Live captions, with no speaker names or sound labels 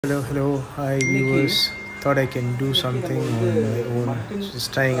Hello, hi viewers. Thought I can do something on my own.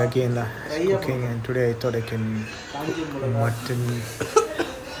 Just trying again cooking, and today I thought I can cook mutton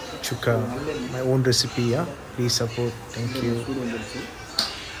chukka, my own recipe. Yeah, please support. Thank you.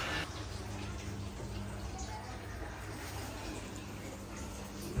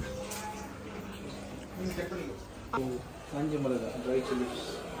 dry chilies.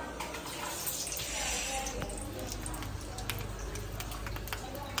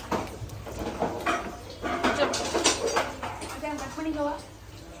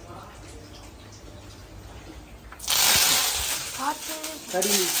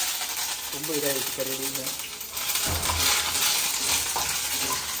 கறி ரொம்ப இதாகிடுச்சு கறி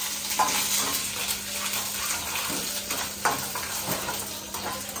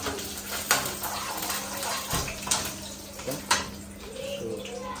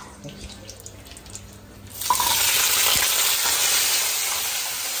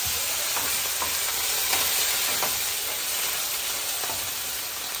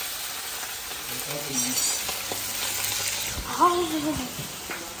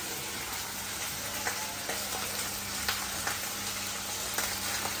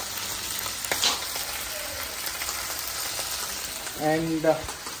and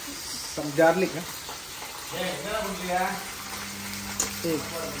some garlic.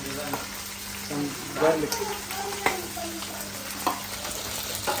 Some garlic.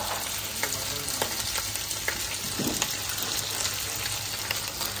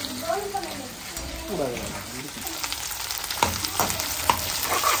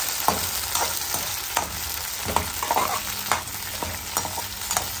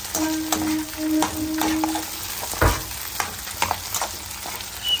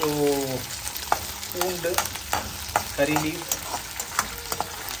 So, பூண்டு, curry leaf,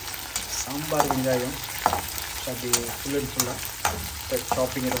 sambar வெங்காயம், அப்படியே full and full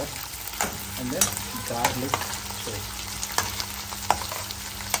chopping it off, and then garlic, so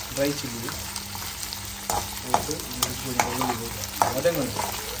dry chili, போட்டு வதங்கணும்.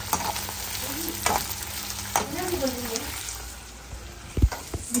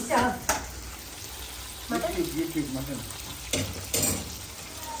 Mutton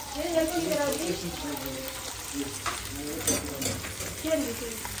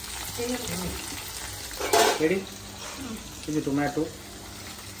ready? This is tomato.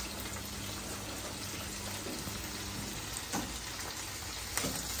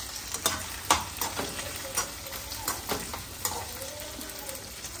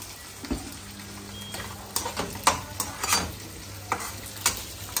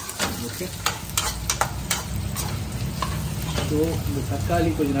 Okay. So இந்த தக்காளி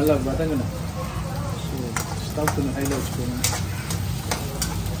கொஞ்சம் நல்லா வதங்கணும். ஸோ ஸ்டவ் கொஞ்சம் ஹையில் வச்சுக்கோங்க.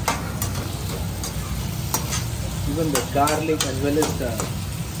 Even the garlic as well as the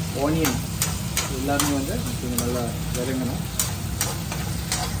onion எல்லாமே வந்து கொஞ்சம் நல்லா வதங்கணும்.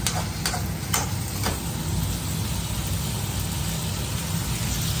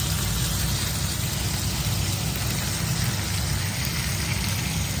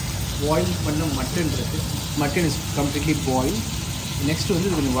 பாயில் பண்ண மட்டன் இருக்குது. Mutton is completely boil. Next வந்து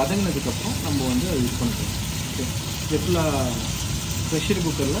இது கொஞ்சம் வதங்கினதுக்கப்புறம் நம்ம வந்து அது யூஸ் பண்ணிக்கலாம். ஓகே, இது ஃபுல்லாக ப்ரெஷர்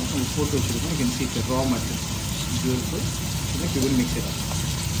குக்கரில் நம்ம போட்டு வச்சுருக்கோம். You can see raw mutton beautiful. You will mix it up.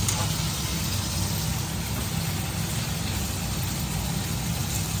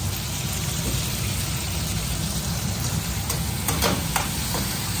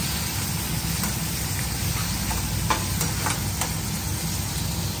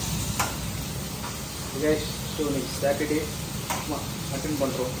 guys, so next Saturday mutton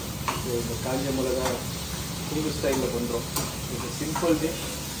பண்ணுறோம். ஸோ இந்த காஞ்ச மிளகா குறும்பு ஸ்டைலில் பண்ணுறோம். இது சிம்பிள் டிஷ்.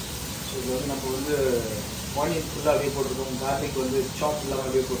 ஸோ இது வந்து நம்ம வந்து ஆனியன் ஃபுல்லாக அப்படியே போட்டிருக்கோம். கார்லிக் வந்து சாப் ஃபுல்லாக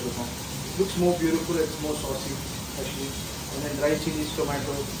அப்படியே போட்டிருக்கோம். Looks more beautiful, it's more sassy actually. And then try chillies,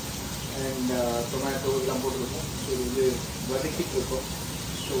 tomato and tomato எல்லாம் போட்டிருக்கோம். ஸோ இது வந்து வதக்கிட்டு இருக்கோம்.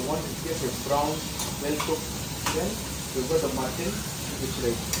 So once it gets a brown, well cooked, then we put the mutton which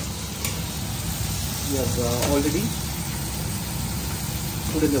right. We have already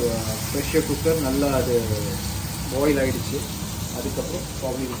put in the pressure cooker. நல்லா அது boil ஆகிடுச்சு. அதுக்கப்புறம்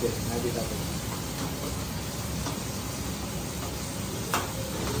probably we get added up.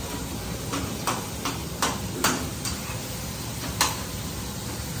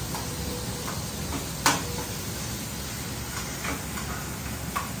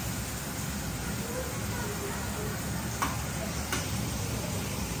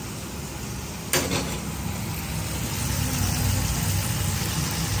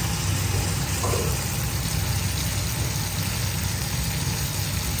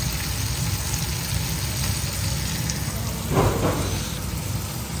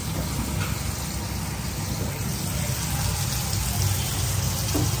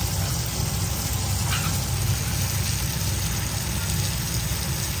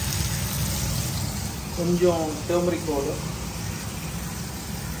 கொஞ்சம் டர்மரிக் பவுடர்.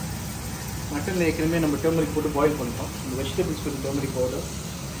 மட்டனில் ஏற்கனவே நம்ம turmeric போட்டு boil பண்ணிட்டோம். இந்த வெஜிடபிள்ஸ் கொஞ்சம் டர்மரிக் பவுடர்,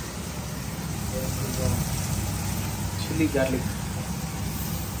 கொஞ்சம் சில்லி கார்லிக்,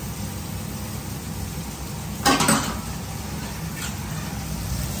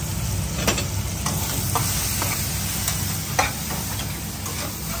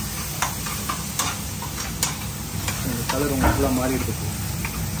 கலர் உங்களுக்கு ஃபுல்லாக மாறி இருக்கு.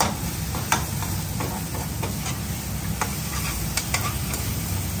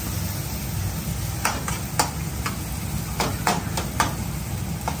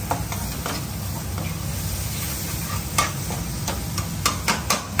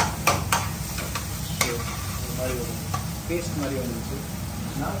 மாதிரி ஒரு பேஸ்ட் மாதிரி வந்துச்சு.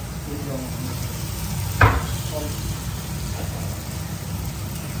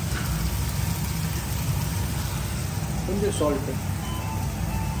 கொஞ்சம் சால்ட்டு,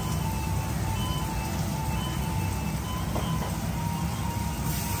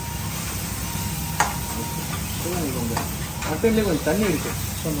 மட்டன்லேயே கொஞ்சம் தண்ணி இருக்குது.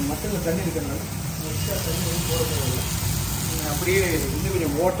 ஸோ அந்த மட்டனில் தண்ணி இருக்கிறதுனால எக்ஸ்ட்ரா தண்ணி எதுவும் போட தேவையில்லை. அப்படியே இன்னும்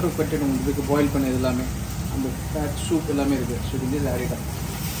கொஞ்சம் வாட்டர் கட்டிடும் இதுக்கு பாயில் பண்ணது எல்லாமே, அந்த ஃபேட் சூப் எல்லாமே இருக்குது. ஸோ இது ஆட் ஆகிடும்.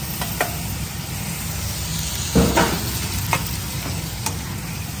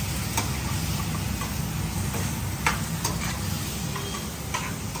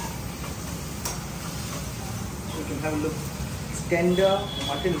 Have a look. It's tender. The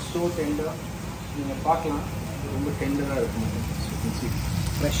mutton is so tender. நீங்கள் பார்க்கலாம், இது ரொம்ப டெண்டராக இருக்கும் mutton. So you can see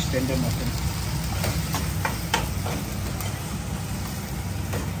fresh tender mutton.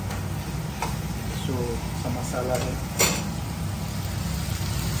 So some masala here.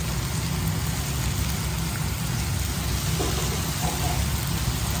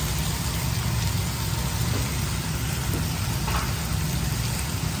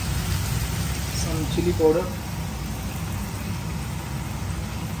 Some chili powder.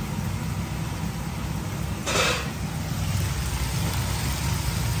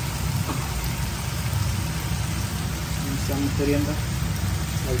 தெரியுங்க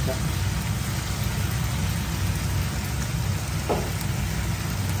லைட்டாக.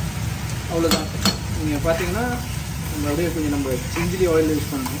 அவ்வளோதான். நீங்கள் பார்த்தீங்கன்னா நம்ம அப்படியே கொஞ்சம் நம்ம சிஞ்சிலி ஆயில்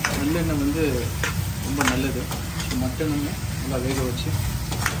யூஸ் பண்ணுறோம். நல்லெண்ணெய் வந்து ரொம்ப நல்லது. ஸோ மட்டன் நல்லா வேக வச்சு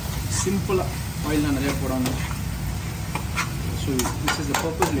சிம்பிளாக ஆயிலெலாம் நிறையா போடாமல். So this is the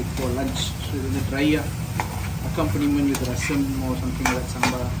purpose like for lunch. So இது வந்து ட்ரையாக accompaniment with rasam or something like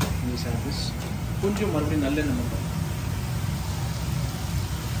sambar இந்த சர்வீஸ். கொஞ்சம் மறுபடியும் நல்லெண்ணெய் மட்டும்,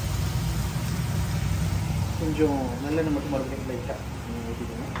 கொஞ்சம் நல்லெண்ணெய் மட்டும் மறுபடியும் லைட்டாக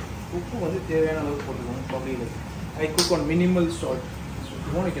ஊற்றிக்கணும். உப்பு வந்து தேவையான அளவுக்கு போட்டுக்கணும். Probably like I cook on minimal salt. So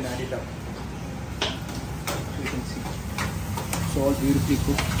you can add it up. So you can see salt beautifully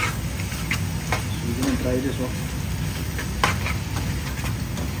cooked. So you can try this one.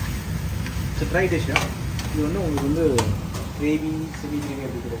 It's a dry dish. இது வந்து உங்களுக்கு வந்து கிரேவி செமி கிரேவி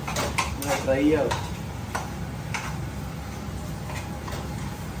அப்படி கிடையாது, நல்லா ட்ரையாக இருக்கும்.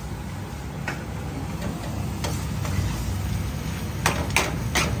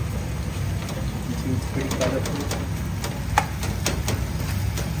 Pretty colorful.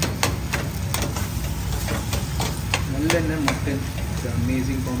 நல்லெண்ணெய் மட்டன் இட்ஸ்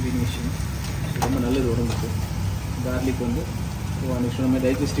அமேசிங் காம்பினேஷன். ரொம்ப நல்லது உடம்புக்கு. கார்லிக் வந்து சொன்ன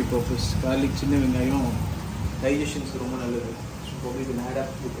டைஜஸ்டிவ் பர்பஸ். கார்லிக் சின்ன வெங்காயம் டைஜஷன்ஸ்க்கு ரொம்ப நல்லது. So probably can add up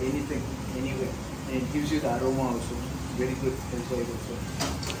with anything, anyway. And it gives you the aroma also. Very good health wise also.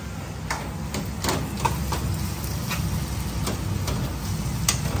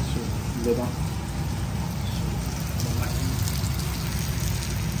 So இதுதான்.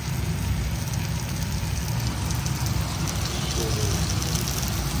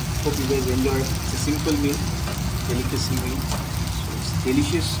 Hope you guys enjoy. It's a simple meal, delicacy meal. So it's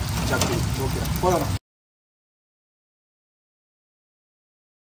delicious. Okay, follow.